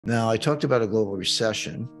Now, I talked about a global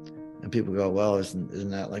recession, and people go, well, isn't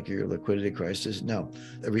that like your liquidity crisis? No,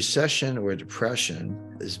 a recession or a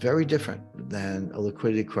depression is very different than a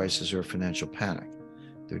liquidity crisis or a financial panic.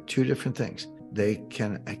 They're two different things. They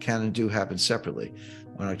can and do happen separately.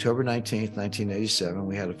 On October 19th, 1987,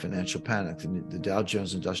 we had a financial panic. The Dow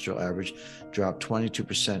Jones Industrial Average dropped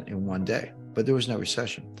 22% in one day, but there was no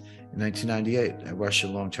recession. In 1998, a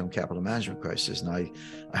Russian long-term capital management crisis, and I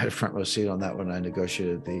had a front row seat on that when I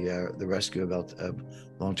negotiated the rescue of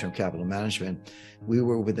long-term capital management. We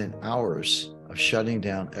were within hours of shutting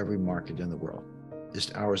down every market in the world,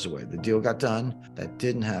 just hours away. The deal got done. That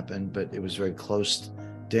didn't happen, but it was very close,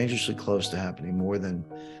 dangerously close to happening, more than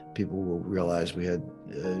people will realize. We had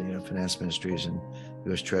finance ministries and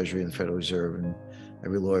U.S. Treasury and the Federal Reserve and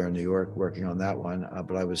every lawyer in New York working on that one.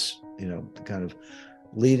 But I was, kind of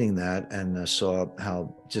leading that, and saw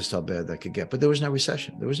just how bad that could get. But there was no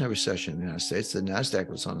recession. There was no recession in the United States. The NASDAQ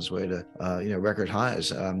was on its way to record highs.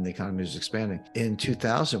 The economy was expanding. In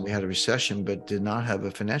 2000, we had a recession, but did not have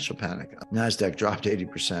a financial panic. NASDAQ dropped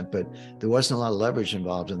 80%, but there wasn't a lot of leverage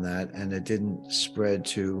involved in that, and it didn't spread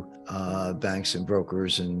to banks and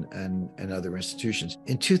brokers and other institutions.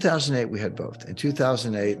 In 2008, we had both. In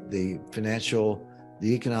 2008, the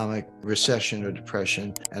economic recession or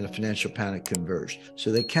depression and a financial panic converged.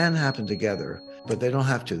 So they can happen together, but they don't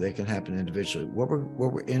have to. They can happen individually. What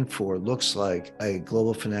we're in for looks like a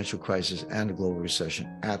global financial crisis and a global recession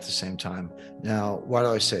at the same time. Now, why do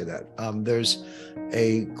I say that? There's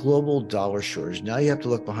a global dollar shortage. Now you have to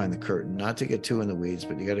look behind the curtain, not to get too in the weeds,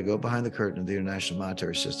 but you got to go behind the curtain of the international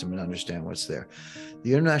monetary system and understand what's there.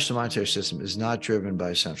 The international monetary system is not driven by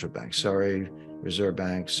a central bank. Sorry, Reserve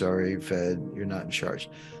Bank, sorry, Fed, you're not in charge.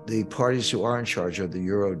 The parties who are in charge are the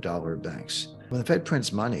euro dollar banks. When the Fed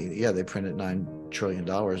prints money, yeah, they print it $9 trillion,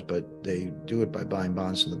 but they do it by buying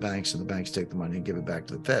bonds from the banks, and the banks take the money and give it back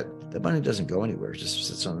to the Fed. That money doesn't go anywhere, it just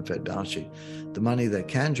sits on the Fed balance sheet. The money that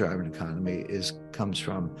can drive an economy comes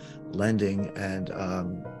from lending and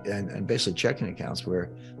basically checking accounts, where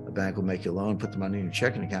a bank will make you a loan, put the money in your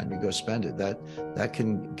checking account, and you go spend it. That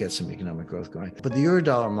can get some economic growth going. But the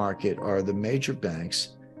Eurodollar market are the major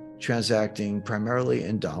banks transacting primarily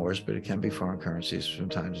in dollars, but it can be foreign currencies from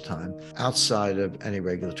time to time, outside of any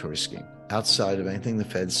regulatory scheme, outside of anything the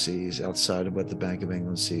Fed sees, outside of what the Bank of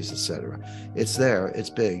England sees, etc. It's there,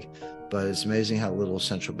 it's big, but it's amazing how little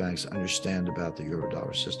central banks understand about the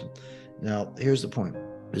Eurodollar system. Now, here's the point.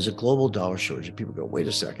 There's a global dollar shortage, and people go, wait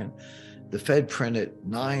a second. The Fed printed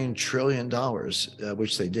 $9 trillion,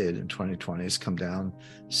 which they did in 2020. It's come down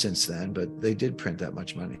since then, but they did print that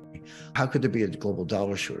much money. How could there be a global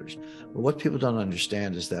dollar shortage? Well, what people don't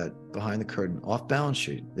understand is that behind the curtain, off balance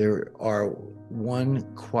sheet, there are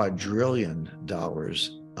 $1 quadrillion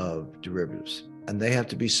of derivatives, and they have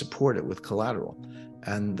to be supported with collateral.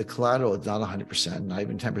 And the collateral is not 100%, not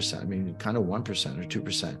even 10%. I mean, kind of 1% or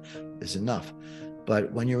 2% is enough.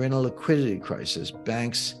 But when you're in a liquidity crisis,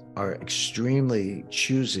 banks are extremely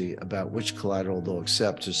choosy about which collateral they'll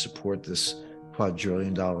accept to support this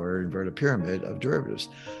quadrillion-dollar inverted pyramid of derivatives.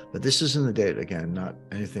 But this is in the data, again, not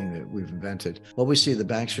anything that we've invented. What we see, the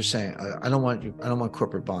banks are saying, I don't want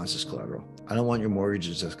corporate bonds as collateral. I don't want your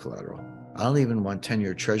mortgages as collateral. I don't even want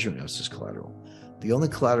 10-year treasury notes as collateral. The only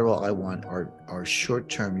collateral I want are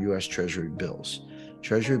short-term U.S. Treasury bills.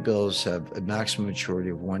 Treasury bills have a maximum maturity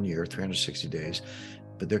of 1 year, 360 days,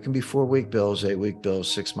 but there can be 4-week bills, 8-week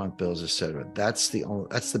bills, 6-month bills, etc. That's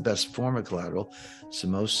the best form of collateral. It's the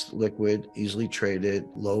most liquid, easily traded,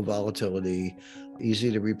 low volatility,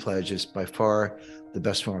 easy to repledge. It's by far the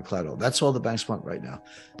best form of collateral. That's all the banks want right now.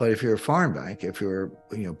 But if you're a foreign bank, if you're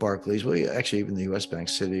Barclays, well, actually even the U.S. bank,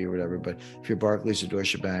 Citi or whatever, but if you're Barclays or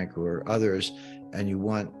Deutsche Bank or others, and you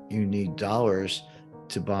need dollars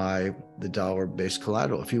to buy the dollar-based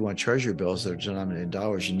collateral. If you want treasury bills that are denominated in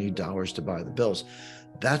dollars, you need dollars to buy the bills.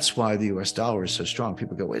 That's why the U.S. dollar is so strong.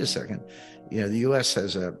 People go, wait a second. The U.S.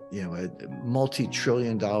 has a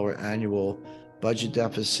multi-trillion-dollar annual budget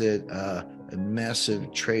deficit, a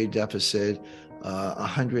massive trade deficit,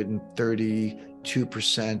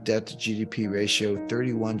 132% debt to GDP ratio,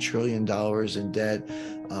 $31 trillion in debt.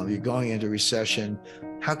 You're going into recession.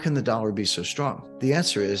 How can the dollar be so strong? The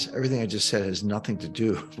answer is everything I just said has nothing to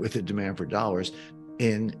do with the demand for dollars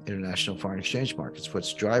in international foreign exchange markets.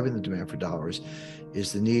 What's driving the demand for dollars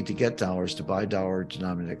is the need to get dollars to buy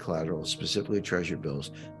dollar-denominated collateral, specifically treasury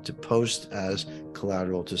bills, to post as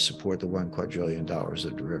collateral to support the $1 quadrillion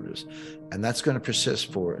of derivatives. And that's going to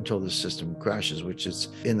persist until the system crashes, which it's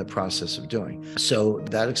in the process of doing. So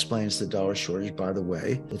that explains the dollar shortage, by the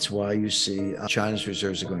way. It's why you see China's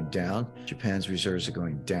reserves are going down, Japan's reserves are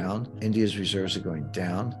going down, India's reserves are going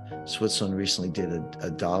down. Switzerland recently did a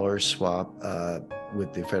dollar swap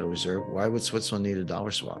with the Federal Reserve. Why would Switzerland need a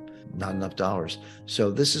dollar swap? Not enough dollars. So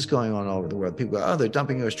this is going on all over the world. People go, oh, they're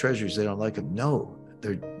dumping U.S. treasuries. They don't like them. No,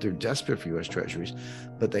 they're desperate for U.S. treasuries,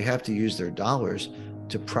 but they have to use their dollars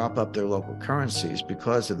to prop up their local currencies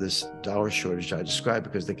because of this dollar shortage I described,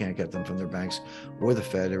 because they can't get them from their banks or the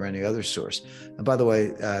Fed or any other source. And by the way,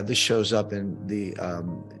 this shows up in the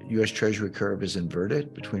U.S. Treasury curve is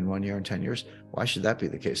inverted between 1 year and 10 years. Why should that be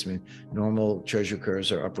the case? I mean, normal Treasury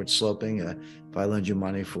curves are upward sloping. If I lend you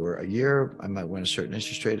money for a year, I might want a certain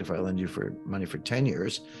interest rate. If I lend you money for 10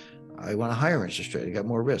 years, I want a higher interest rate. I got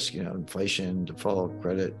more risk, inflation, default,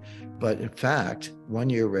 credit. But in fact, 1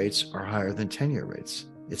 year rates are higher than 10-year rates.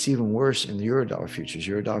 It's even worse in the Eurodollar futures.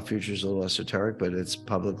 Eurodollar futures is a little esoteric, but it's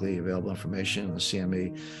publicly available information on the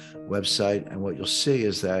CME website. And what you'll see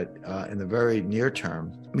is that in the very near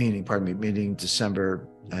term, meaning December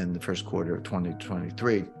and the first quarter of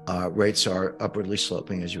 2023, rates are upwardly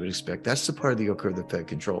sloping, as you would expect. That's the part of the yield curve the Fed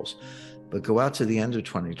controls. But go out to the end of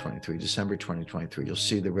 2023, December 2023, you'll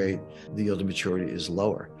see the yield to maturity is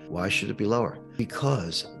lower. Why should it be lower?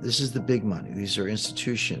 Because this is the big money. These are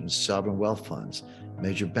institutions, sovereign wealth funds,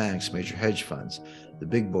 major banks, major hedge funds, the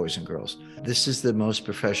big boys and girls. This is the most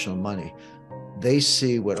professional money. They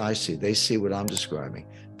see what I see. They see what I'm describing.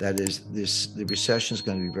 That is, the recession is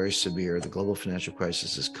going to be very severe. The global financial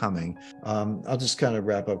crisis is coming. I'll just kind of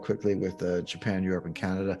wrap up quickly with Japan, Europe, and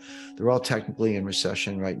Canada. They're all technically in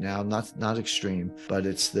recession right now, not extreme, but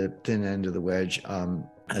it's the thin end of the wedge.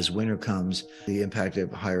 As winter comes, the impact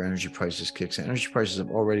of higher energy prices kicks in. Energy prices have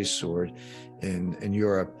already soared in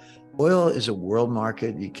Europe. Oil is a world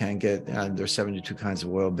market. You can get, there's 72 kinds of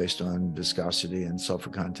oil based on viscosity and sulfur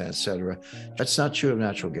content, et cetera. That's not true of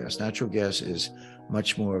natural gas. Natural gas is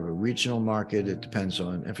much more of a regional market. It depends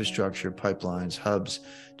on infrastructure, pipelines, hubs,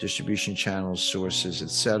 distribution channels, sources, et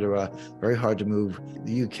cetera. Very hard to move.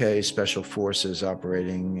 The UK special forces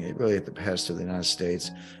operating really at the behest of the United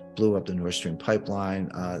States blew up the Nord Stream pipeline.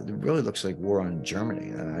 It really looks like war on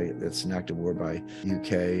Germany. It's an active war by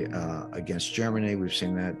UK against Germany. We've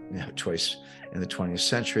seen that twice in the 20th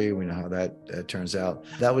century. We know how that turns out.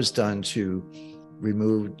 That was done to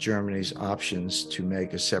remove Germany's options to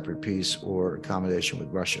make a separate peace or accommodation with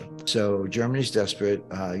Russia. So Germany's desperate.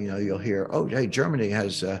 You'll hear, oh, hey, Germany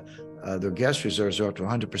has their gas reserves are up to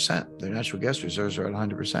 100%. Their natural gas reserves are at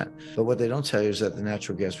 100%. But what they don't tell you is that the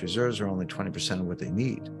natural gas reserves are only 20% of what they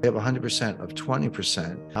need. They have 100% of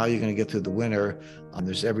 20%. How are you going to get through the winter?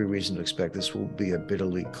 There's every reason to expect this will be a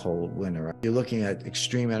bitterly cold winter. You're looking at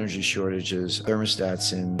extreme energy shortages.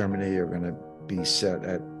 Thermostats in Germany are going to be set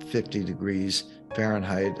at 50 degrees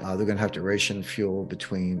Fahrenheit. They're going to have to ration fuel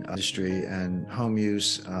between industry and home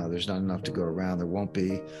use. There's not enough to go around. There won't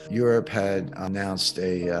be. Europe had announced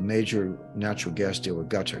a major natural gas deal with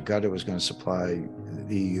Qatar. Qatar was going to supply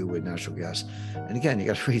the EU with natural gas. And again, you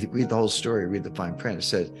got to read the whole story, read the fine print. It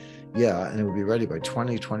said, yeah, and it will be ready by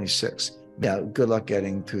 2026. Yeah, good luck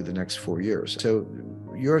getting through the next 4 years. So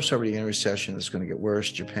Europe's already in a recession. It's going to get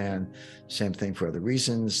worse. Japan, same thing for other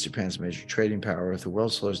reasons. Japan's major trading power. If the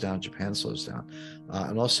world slows down, Japan slows down.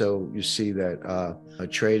 And also you see that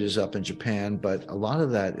trade is up in Japan, but a lot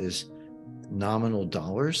of that is nominal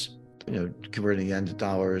dollars, converting yen to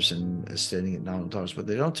dollars and stating it nominal dollars. What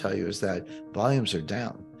they don't tell you is that volumes are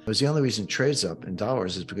down. Because the only reason trade's up in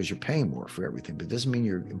dollars is because you're paying more for everything, but it doesn't mean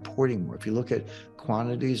you're importing more. If you look at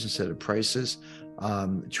quantities instead of prices,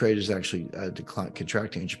 trade is actually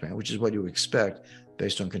contracting in Japan, which is what you would expect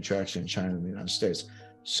based on contraction in China and the United States.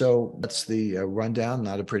 So that's the rundown.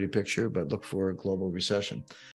 Not a pretty picture, but look for a global recession.